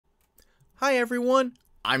Hi everyone,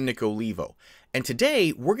 I'm Nick Olivo, and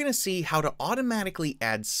today we're going to see how to automatically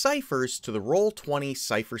add ciphers to the Roll20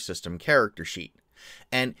 Cypher System character sheet.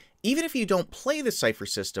 And even if you don't play the Cypher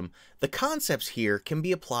system, the concepts here can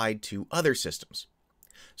be applied to other systems.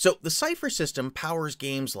 So the Cypher system powers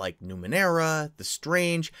games like Numenera, The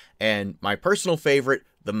Strange, and my personal favorite,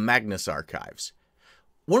 the Magnus Archives.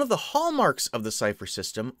 One of the hallmarks of the Cypher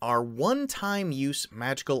system are one-time use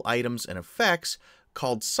magical items and effects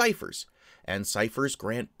called ciphers. And ciphers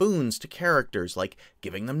grant boons to characters, like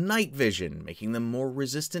giving them night vision, making them more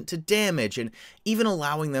resistant to damage, and even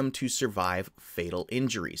allowing them to survive fatal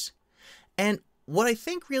injuries. And what I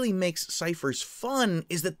think really makes ciphers fun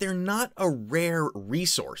is that they're not a rare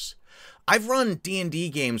resource. I've run D&D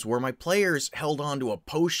games where my players held on to a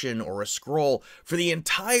potion or a scroll for the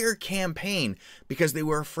entire campaign because they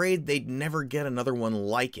were afraid they'd never get another one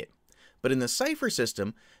like it. But in the Cypher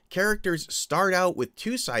system, characters start out with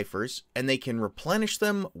 2 ciphers, and they can replenish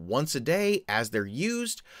them once a day as they're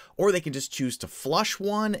used, or they can just choose to flush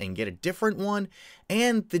one and get a different one,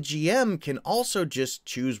 and the GM can also just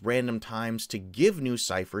choose random times to give new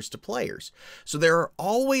ciphers to players. So there are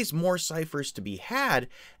always more ciphers to be had,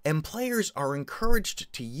 and players are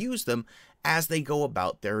encouraged to use them as they go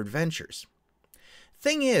about their adventures.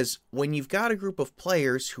 Thing is, when you've got a group of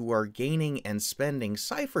players who are gaining and spending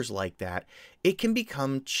ciphers like that, it can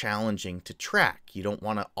become challenging to track. You don't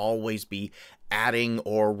want to always be adding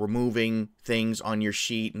or removing things on your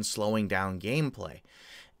sheet and slowing down gameplay.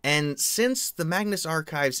 And since the Magnus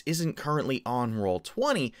Archives isn't currently on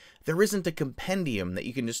Roll20, there isn't a compendium that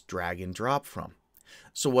you can just drag and drop from.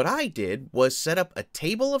 So what I did was set up a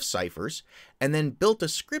table of ciphers and then built a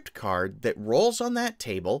script card that rolls on that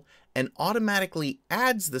table and automatically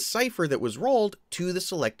adds the cipher that was rolled to the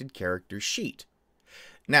selected character's sheet.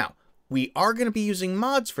 Now, we are going to be using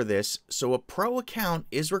mods for this, so a pro account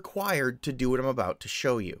is required to do what I'm about to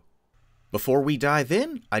show you. Before we dive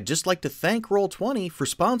in, I'd just like to thank Roll20 for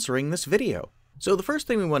sponsoring this video. So the first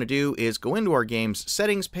thing we want to do is go into our game's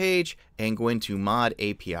settings page and go into Mod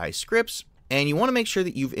API Scripts, and you want to make sure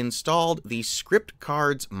that you've installed the Script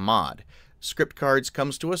Cards mod. Script Cards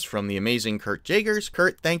comes to us from the amazing Kurt Jagers.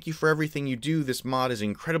 Kurt, thank you for everything you do. This mod is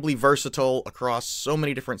incredibly versatile across so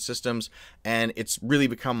many different systems, and it's really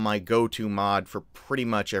become my go-to mod for pretty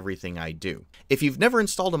much everything I do. If you've never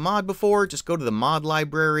installed a mod before, just go to the mod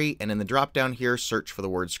library, and in the drop-down here, search for the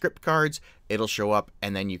word Script Cards. It'll show up,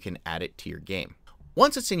 and then you can add it to your game.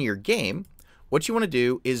 Once it's in your game, what you want to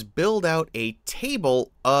do is build out a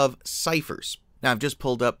table of ciphers. Now, I've just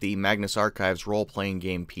pulled up the Magnus Archives role-playing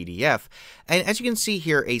game PDF, and as you can see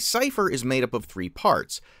here, a cipher is made up of 3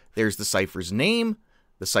 parts. There's the cipher's name,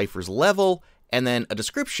 the cipher's level, and then a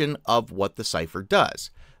description of what the cipher does.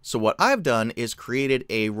 So what I've done is created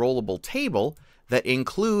a rollable table that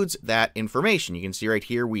includes that information. You can see right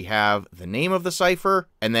here we have the name of the cipher,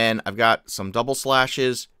 and then I've got some double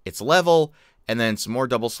slashes, its level, and then some more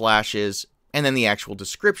double slashes, and then the actual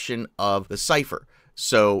description of the cipher.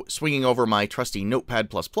 So swinging over my trusty Notepad++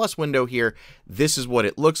 window here, this is what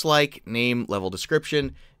it looks like, name, level,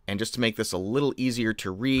 description, and just to make this a little easier to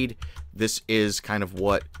read, this is kind of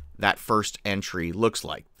what that first entry looks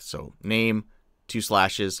like. So name, 2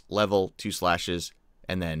 slashes, level, 2 slashes,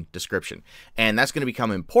 and then description. And that's going to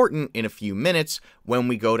become important in a few minutes when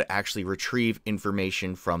we go to actually retrieve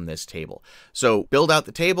information from this table. So build out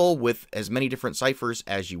the table with as many different ciphers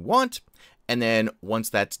as you want. And then once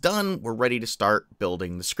that's done, we're ready to start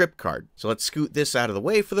building the script card. So let's scoot this out of the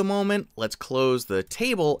way for the moment. Let's close the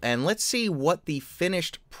table and let's see what the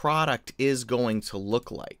finished product is going to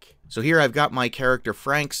look like. So here I've got my character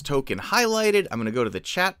Frank's token highlighted. I'm going to go to the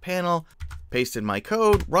chat panel, paste in my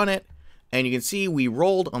code, run it. And you can see we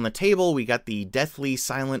rolled on the table. We got the deathly,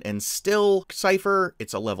 silent, and still cipher.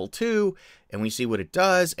 It's a level 2, and we see what it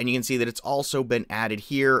does. And you can see that it's also been added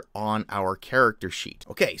here on our character sheet.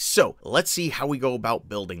 Okay, so let's see how we go about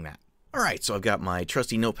building that. All right, so I've got my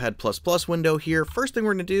trusty Notepad++ window here. First thing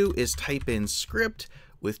we're going to do is type in script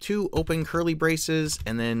with 2 open curly braces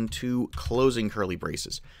and then 2 closing curly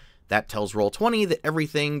braces. That tells Roll20 that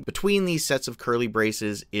everything between these sets of curly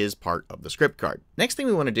braces is part of the script card. Next thing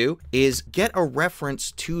we want to do is get a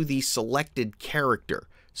reference to the selected character.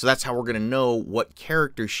 So that's how we're going to know what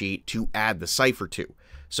character sheet to add the cipher to.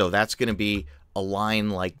 So that's going to be a line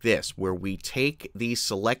like this, where we take the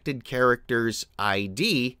selected character's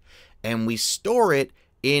ID and we store it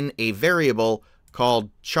in a variable called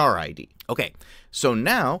charID. Okay, so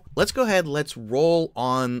now let's go ahead, let's roll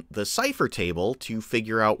on the cipher table to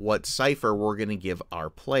figure out what cipher we're going to give our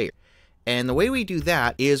player. And the way we do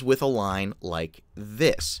that is with a line like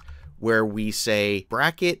this, where we say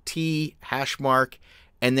bracket T hash mark,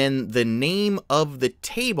 and then the name of the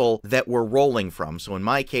table that we're rolling from. So in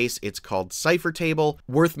my case, it's called Cypher Table.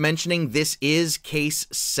 Worth mentioning, this is case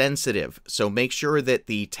sensitive. So make sure that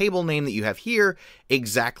the table name that you have here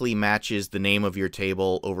exactly matches the name of your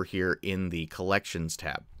table over here in the Collections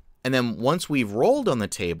tab. And then once we've rolled on the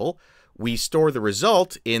table, we store the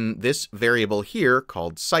result in this variable here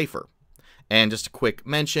called Cypher. And just a quick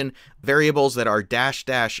mention, variables that are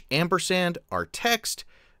 --ampersand are text.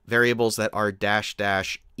 Variables that are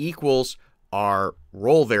 -- equals are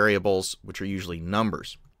roll variables, which are usually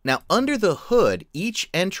numbers. Now, under the hood, each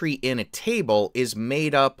entry in a table is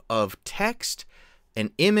made up of text,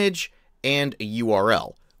 an image, and a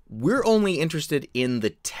URL. We're only interested in the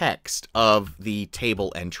text of the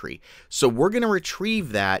table entry. So we're going to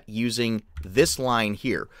retrieve that using this line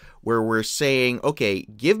here, where we're saying, okay,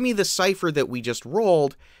 give me the cipher that we just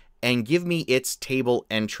rolled and give me its table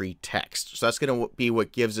entry text. So that's going to be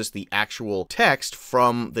what gives us the actual text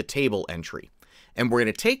from the table entry. And we're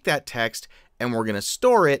going to take that text and we're going to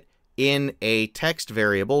store it in a text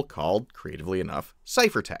variable called, creatively enough,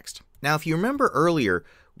 cypherText. Now, if you remember earlier,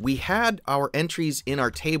 we had our entries in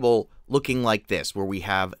our table looking like this, where we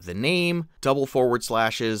have the name, //,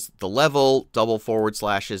 the level,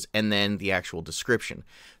 //, and then the actual description.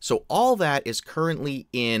 So all that is currently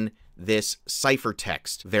in this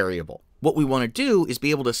cypherText variable. What we want to do is be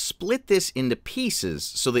able to split this into pieces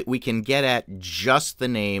so that we can get at just the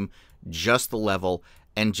name, just the level,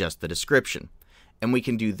 and just the description. And we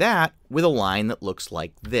can do that with a line that looks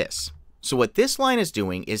like this. So what this line is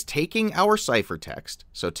doing is taking our cypherText,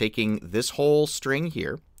 so taking this whole string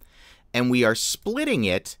here, and we are splitting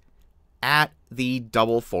it at the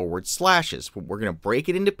 //. We're going to break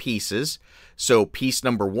it into pieces. So piece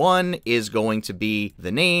number 1 is going to be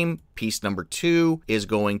the name, piece number 2 is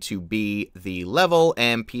going to be the level,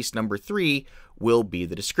 and piece number 3 will be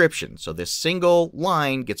the description. So this single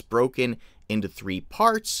line gets broken into 3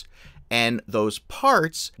 parts, and those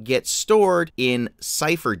parts get stored in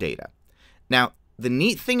cypherData. Now, the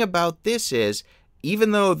neat thing about this is,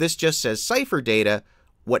 even though this just says cypherData,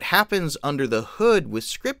 what happens under the hood with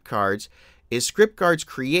script cards is script cards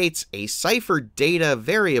creates a cypherData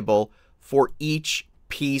variable for each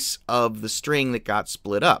piece of the string that got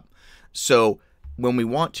split up. So when we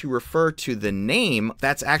want to refer to the name,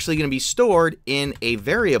 that's actually going to be stored in a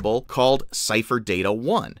variable called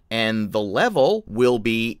cypherData1. And the level will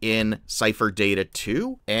be in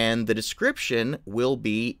cypherData2, and the description will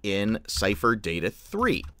be in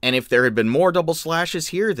cypherData3. And if there had been more //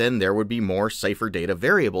 here, then there would be more cypherData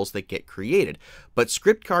variables that get created. But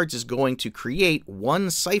script cards is going to create one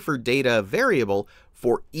cypherData variable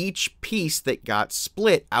for each piece that got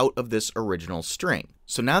split out of this original string.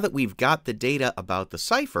 So now that we've got the data about the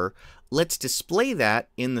cipher, let's display that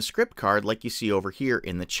in the script card like you see over here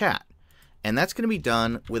in the chat. And that's going to be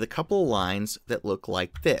done with a couple of lines that look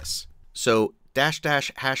like this. So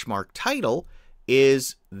 --# title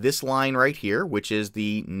is this line right here, which is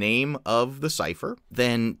the name of the cipher.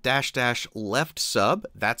 Then -- left sub,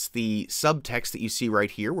 that's the subtext that you see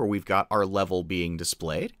right here where we've got our level being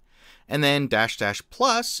displayed. And then --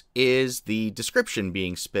 plus is the description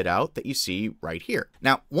being spit out that you see right here.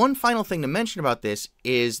 Now, one final thing to mention about this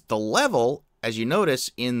is the level, as you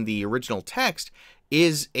notice in the original text,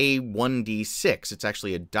 is a 1d6. It's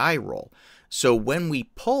actually a die roll. So when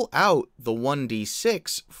we pull out the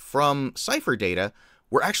 1d6 from cypherData,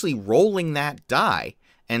 we're actually rolling that die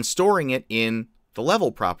and storing it in the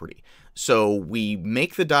level property. So we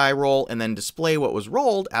make the die roll and then display what was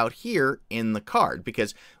rolled out here in the card,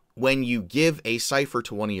 because when you give a cipher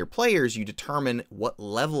to one of your players, you determine what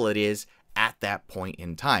level it is at that point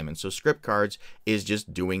in time. And so script cards is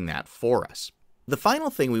just doing that for us. The final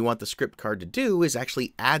thing we want the script card to do is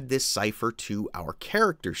actually add this cipher to our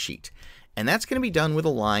character sheet. And that's going to be done with a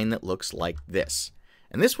line that looks like this.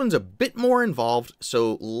 And this one's a bit more involved,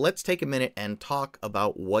 so let's take a minute and talk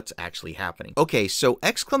about what's actually happening. Okay, so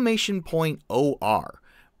 !OR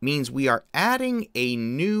means we are adding a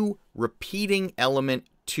new repeating element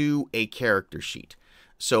to a character sheet.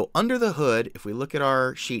 So under the hood, if we look at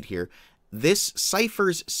our sheet here, this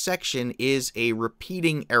ciphers section is a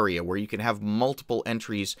repeating area where you can have multiple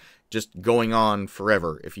entries just going on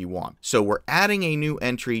forever if you want. So we're adding a new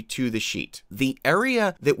entry to the sheet. The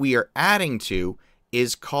area that we are adding to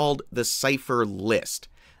is called the cypher-list.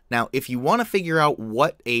 Now, if you want to figure out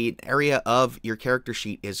what an area of your character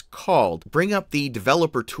sheet is called, bring up the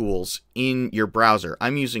developer tools in your browser.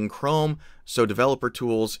 I'm using Chrome, so developer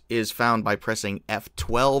tools is found by pressing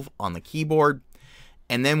F12 on the keyboard.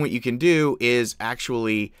 And then what you can do is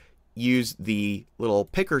actually use the little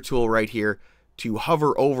picker tool right here to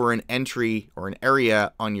hover over an entry or an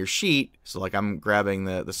area on your sheet. So like I'm grabbing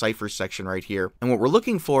the Cyphers section right here. And what we're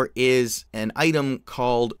looking for is an item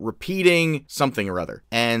called repeating something or other.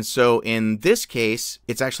 And so in this case,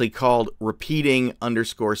 it's actually called repeating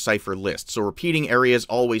underscore cypher-list. So repeating areas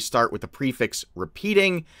always start with the prefix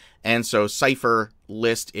repeating. And so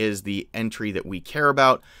cypher-list is the entry that we care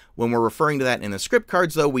about. When we're referring to that in the script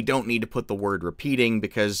cards, though, we don't need to put the word repeating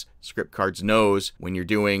because script cards knows when you're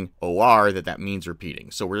doing OR that means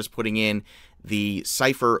repeating. So we're just putting in the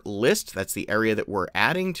cypher-list. That's the area that we're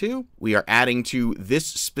adding to. We are adding to this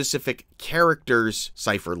specific character's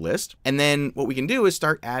cypher-list. And then what we can do is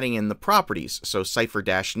start adding in the properties. So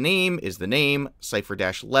cypher-name is the name,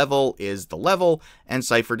 cypher-level is the level, and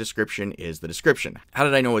cypher-description is the description. How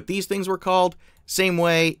did I know what these things were called? Same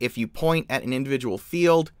way, if you point at an individual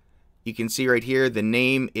field, you can see right here the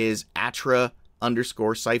name is atra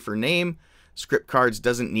underscore cypher-name. Script cards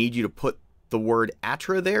doesn't need you to put the word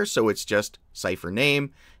atra there, so it's just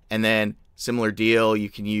cypher-name. And then similar deal, you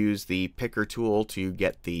can use the picker tool to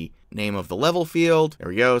get the name of the level field. There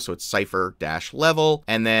we go. So it's cypher-level.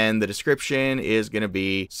 And then the description is going to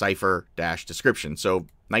be cypher-description. So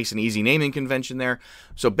nice and easy naming convention there.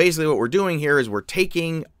 So basically what we're doing here is we're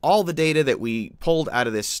taking all the data that we pulled out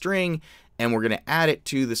of this string and we're going to add it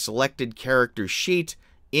to the selected character sheet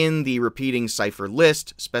in the repeating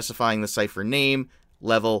cypher-list, specifying the cypher name,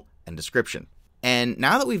 level, and description. And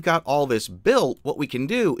now that we've got all this built, what we can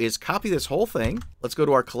do is copy this whole thing. Let's go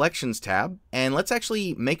to our collections tab and let's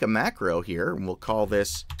actually make a macro here, and we'll call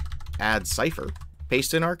this add cypher.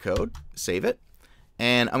 Paste in our code, save it.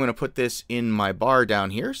 And I'm going to put this in my bar down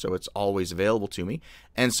here so it's always available to me.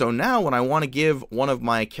 And so now when I want to give one of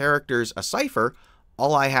my characters a cypher,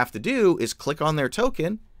 all I have to do is click on their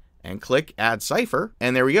token and click add cypher.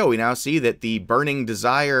 And there we go. We now see that the burning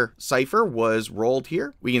desire cypher was rolled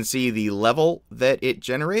here. We can see the level that it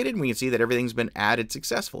generated, and we can see that everything's been added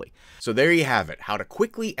successfully. So there you have it, how to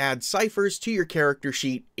quickly add ciphers to your character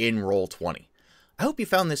sheet in Roll20. I hope you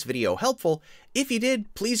found this video helpful. If you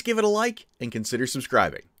did, please give it a like and consider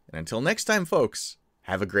subscribing. And until next time, folks,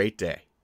 have a great day.